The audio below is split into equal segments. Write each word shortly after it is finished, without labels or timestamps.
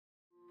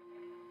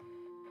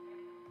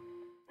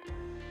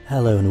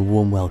Hello and a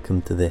warm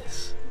welcome to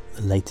this,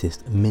 the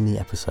latest mini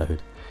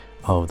episode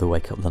of the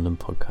Wake Up London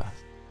podcast.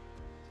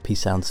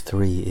 Peace Sounds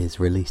 3 is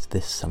released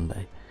this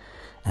Sunday,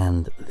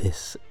 and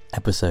this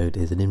episode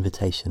is an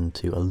invitation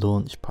to a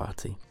launch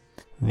party.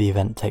 The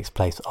event takes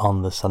place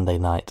on the Sunday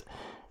night,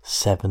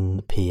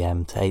 7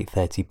 p.m. to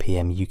 8:30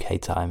 p.m.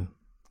 UK time.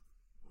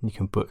 You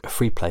can book a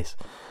free place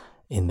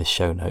in the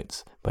show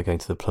notes by going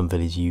to the Plum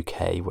Village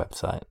UK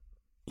website.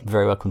 You're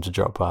very welcome to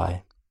drop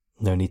by.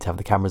 No need to have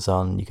the cameras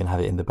on, you can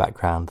have it in the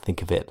background.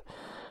 Think of it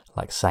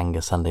like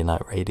Sanger Sunday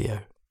Night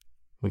Radio.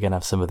 We're going to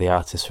have some of the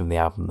artists from the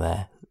album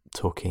there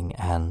talking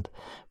and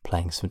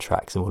playing some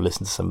tracks, and we'll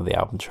listen to some of the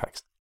album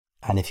tracks.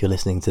 And if you're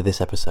listening to this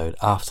episode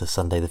after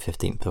Sunday the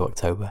 15th of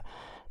October,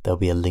 there'll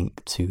be a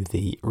link to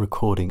the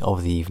recording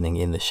of the evening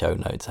in the show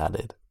notes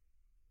added.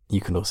 You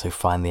can also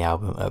find the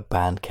album at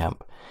Bandcamp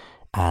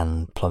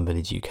and Plum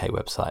Village UK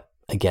website.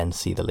 Again,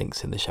 see the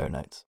links in the show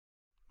notes.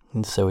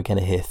 And so we're going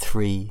to hear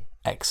 3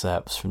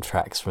 excerpts from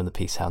tracks from the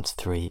Peace Sounds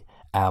 3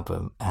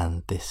 album,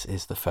 and this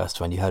is the first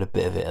one. You heard a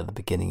bit of it at the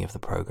beginning of the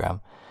programme.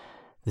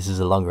 This is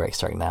a longer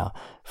extract now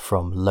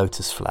from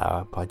Lotus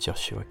Flower by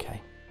Joshua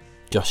Kay.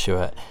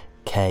 Joshua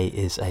Kay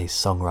is a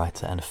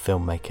songwriter and a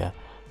filmmaker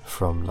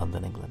from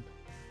London, England.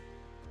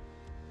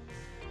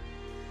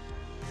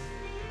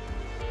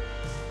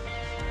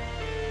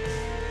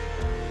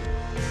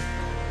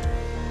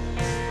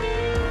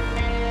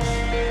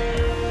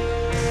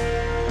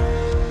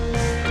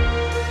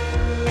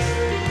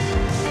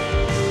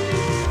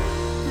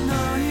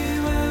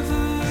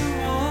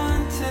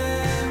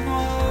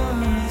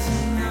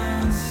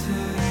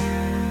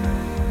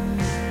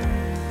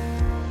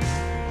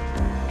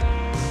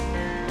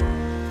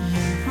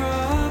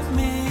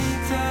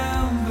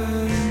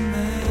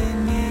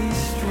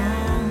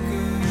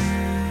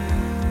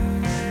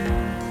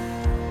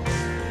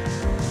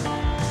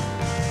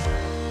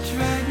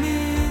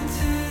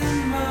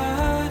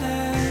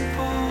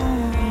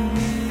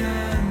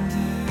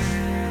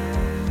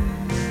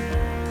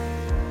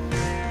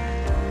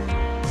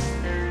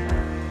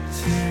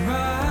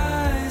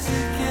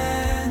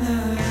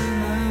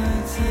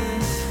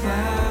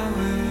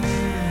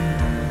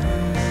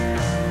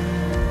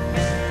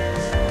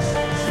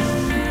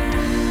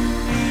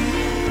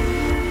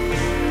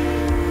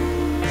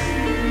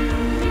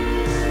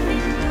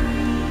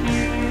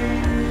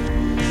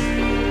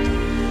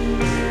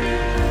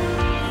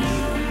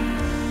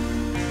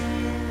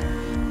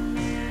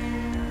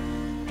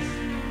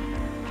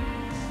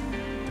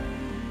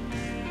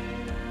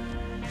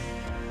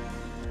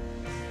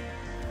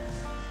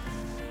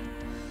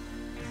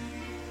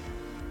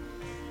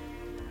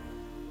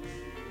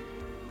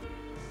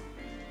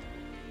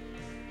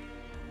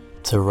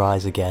 To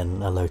Rise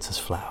Again, a Lotus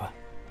Flower.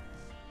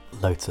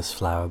 Lotus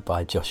Flower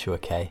by Joshua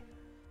Kay.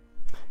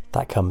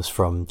 That comes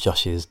from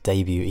Josh's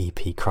debut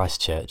EP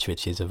Christchurch,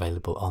 which is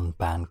available on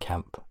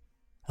Bandcamp,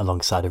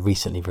 alongside a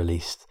recently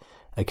released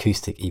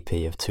acoustic EP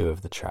of 2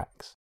 of the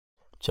tracks.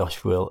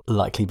 Josh will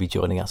likely be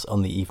joining us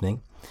on the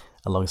evening,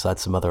 alongside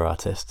some other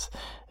artists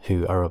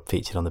who are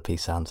featured on the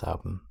Peace Sounds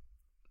album.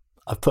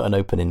 I've put an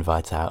open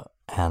invite out,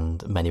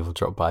 and many will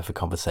drop by for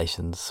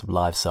conversations, some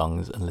live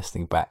songs, and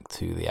listening back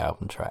to the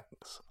album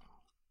tracks.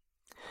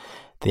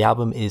 The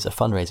album is a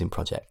fundraising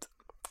project,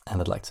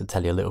 and I'd like to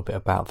tell you a little bit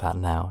about that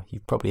now.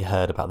 You've probably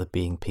heard about the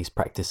Being Peace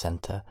Practice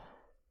Centre.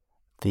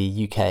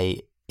 The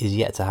UK is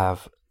yet to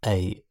have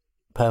a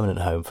permanent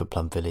home for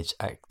Plum Village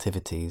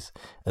activities,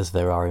 as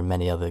there are in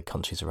many other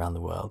countries around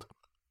the world.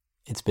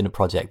 It's been a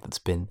project that's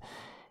been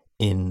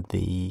in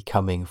the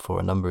coming for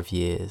a number of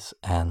years,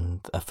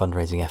 and a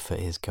fundraising effort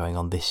is going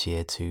on this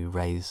year to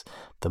raise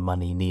the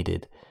money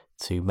needed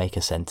to make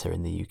a centre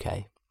in the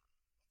UK.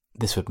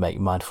 This would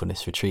make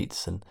mindfulness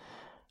retreats and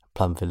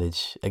Plum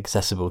Village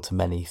accessible to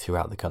many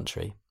throughout the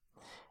country,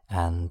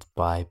 and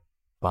by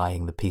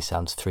buying the Peace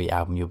Sounds 3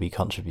 album you'll be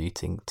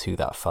contributing to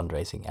that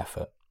fundraising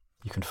effort.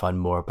 You can find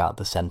more about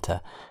the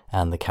centre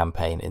and the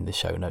campaign in the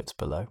show notes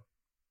below.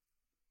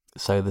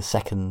 So the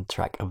second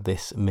track of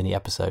this mini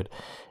episode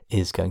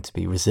is going to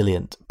be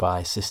Resilient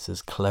by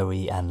sisters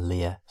Chloe and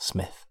Leah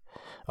Smith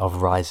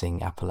of Rising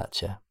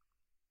Appalachia.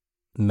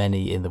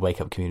 Many in the Wake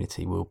Up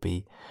community will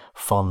be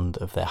fond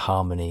of their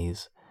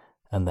harmonies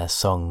and their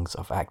songs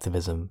of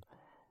activism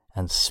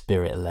and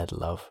spirit-led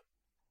love.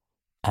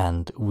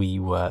 And we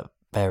were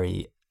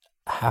very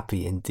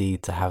happy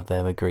indeed to have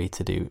them agree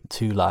to do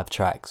 2 live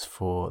tracks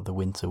for the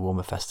Winter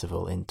Warmer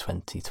Festival in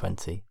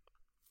 2020.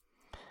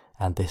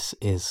 And this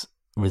is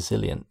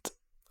Resilient,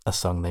 a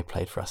song they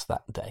played for us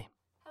that day.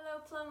 Hello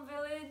Plum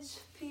Village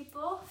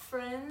people,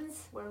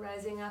 friends, we're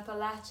Rising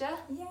Appalachia.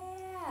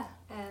 Yeah!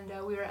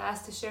 And we were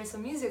asked to share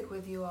some music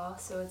with you all,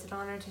 so it's an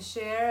honor to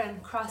share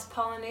and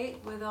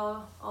cross-pollinate with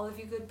all of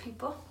you good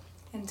people.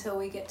 Until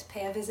we get to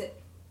pay a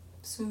visit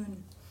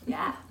soon.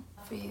 Yeah.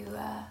 For you,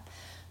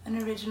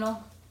 an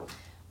original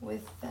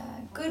with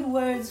good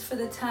words for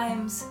the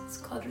times. It's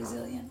called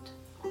Resilient.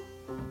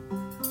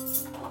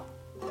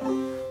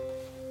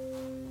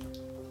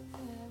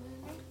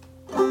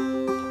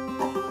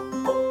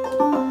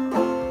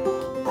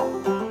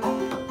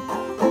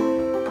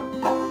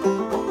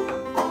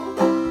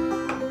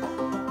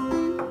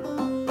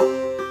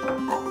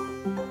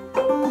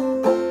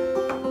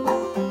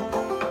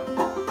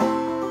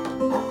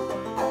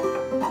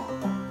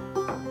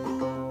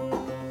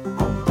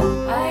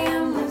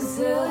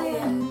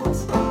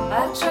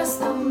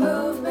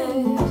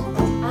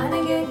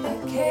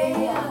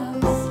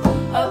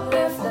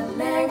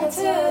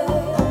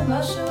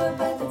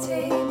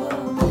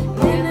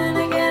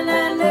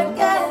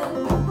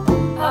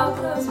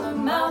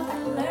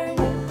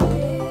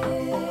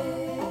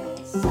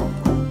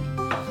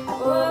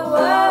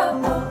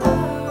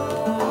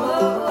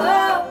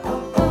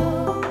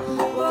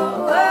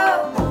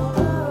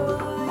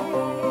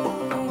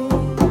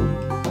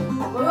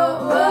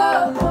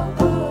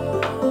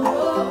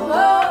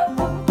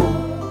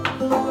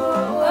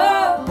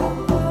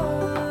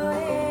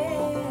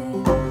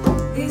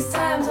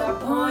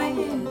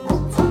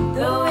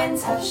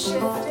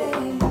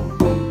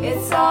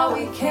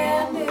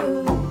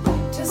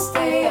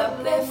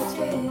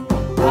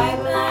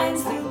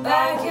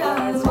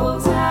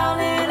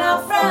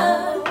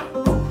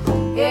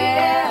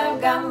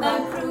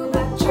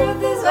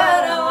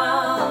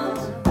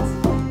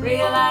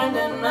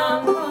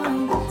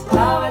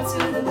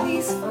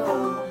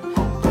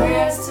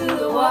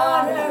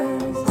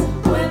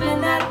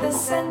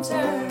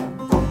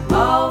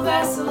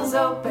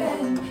 arms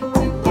open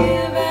to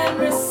give and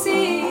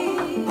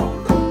receive.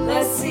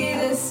 Let's see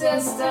the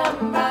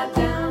system right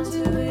down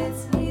to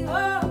its knees.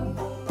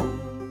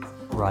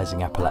 Rising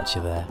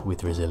Appalachia there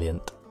with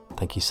Resilient.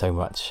 Thank you so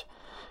much,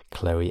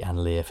 Chloe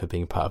and Leah, for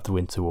being part of the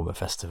Winter Warmer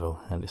Festival,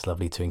 and it's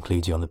lovely to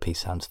include you on the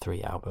Peace Sounds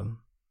 3 album.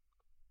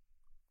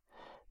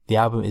 The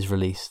album is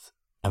released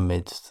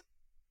amidst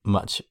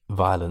much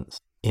violence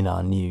in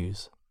our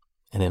news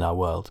and in our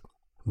world,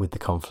 with the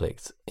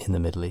conflict in the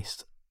Middle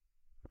East.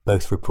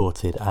 Both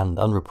reported and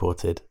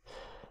unreported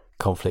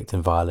conflict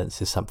and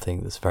violence is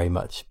something that's very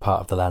much part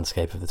of the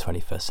landscape of the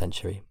 21st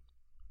century.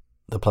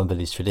 The Plum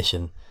Village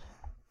tradition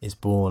is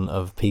born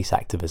of peace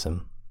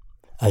activism,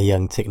 a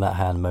young Thich Nhat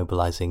Hanh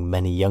mobilising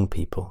many young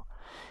people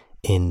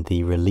in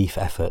the relief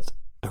effort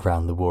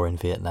around the war in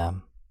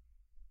Vietnam.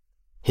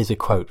 Here's a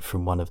quote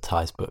from one of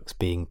Thay's books,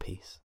 Being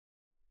Peace.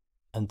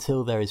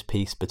 "Until there is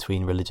peace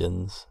between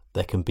religions,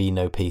 there can be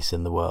no peace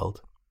in the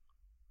world.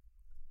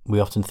 We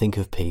often think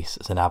of peace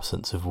as an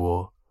absence of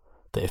war,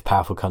 that if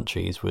powerful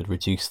countries would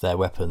reduce their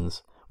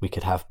weapons, we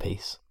could have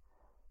peace.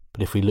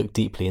 But if we look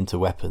deeply into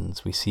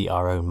weapons, we see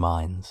our own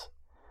minds,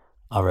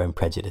 our own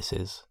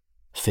prejudices,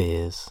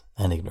 fears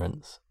and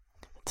ignorance."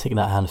 Thich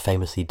Nhat Hanh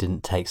famously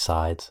didn't take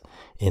sides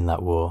in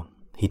that war.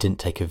 He didn't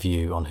take a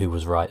view on who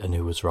was right and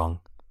who was wrong,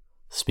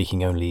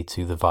 speaking only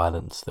to the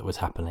violence that was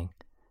happening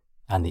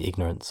and the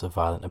ignorance of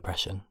violent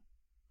oppression.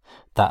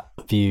 That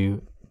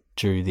view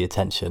drew the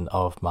attention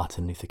of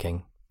Martin Luther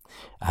King,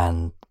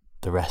 and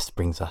the rest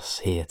brings us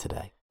here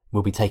today.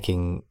 We'll be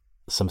taking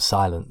some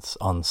silence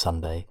on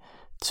Sunday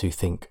to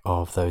think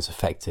of those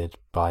affected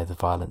by the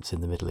violence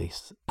in the Middle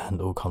East and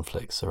all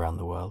conflicts around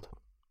the world.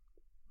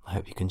 I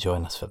hope you can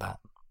join us for that.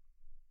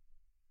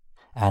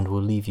 And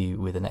we'll leave you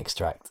with an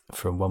extract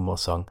from one more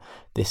song.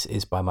 This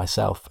is by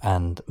myself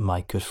and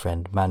my good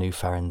friend Manu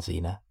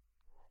Farenzina.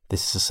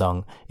 This is a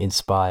song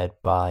inspired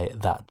by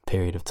that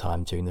period of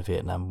time during the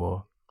Vietnam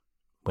War,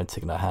 when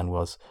Thich Nhat Hanh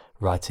was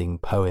writing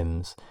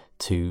poems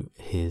to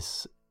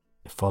his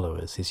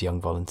followers, his young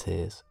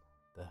volunteers,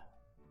 the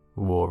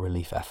war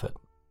relief effort.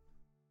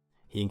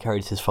 He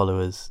encouraged his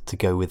followers to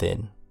go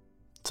within,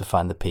 to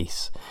find the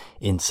peace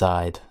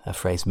inside, a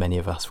phrase many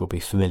of us will be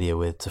familiar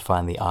with, to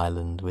find the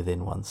island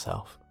within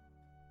oneself.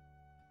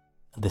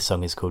 This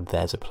song is called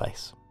There's a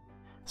Place.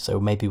 So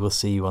maybe we'll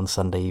see you on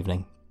Sunday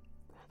evening,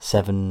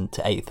 7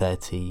 to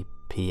 8:30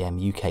 p.m.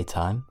 UK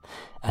time.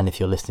 And if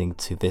you're listening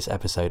to this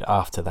episode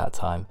after that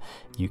time,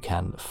 you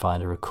can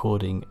find a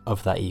recording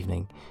of that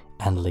evening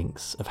and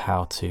links of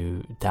how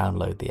to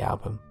download the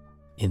album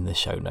in the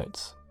show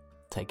notes.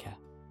 Take care.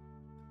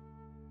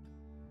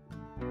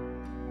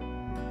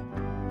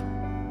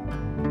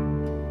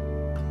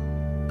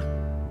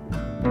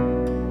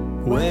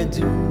 Where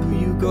do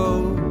you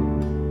go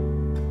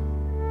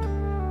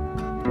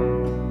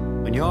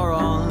when you're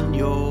on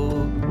your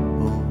own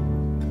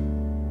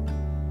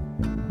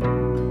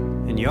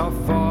and you're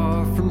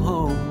far from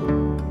home?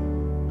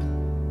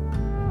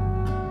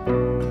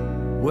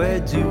 Where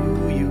do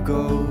you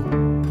go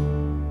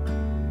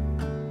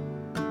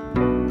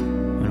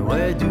and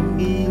where do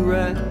we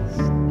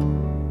rest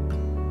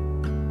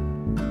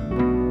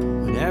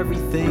when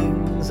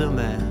everything's a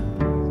mess?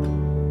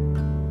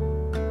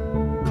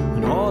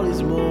 All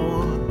is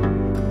more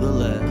the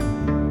less.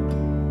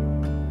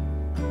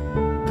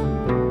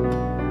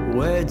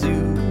 Where do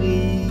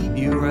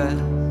you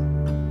rest?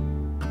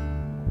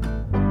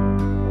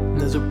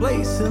 There's a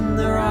place and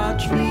there are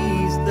trees.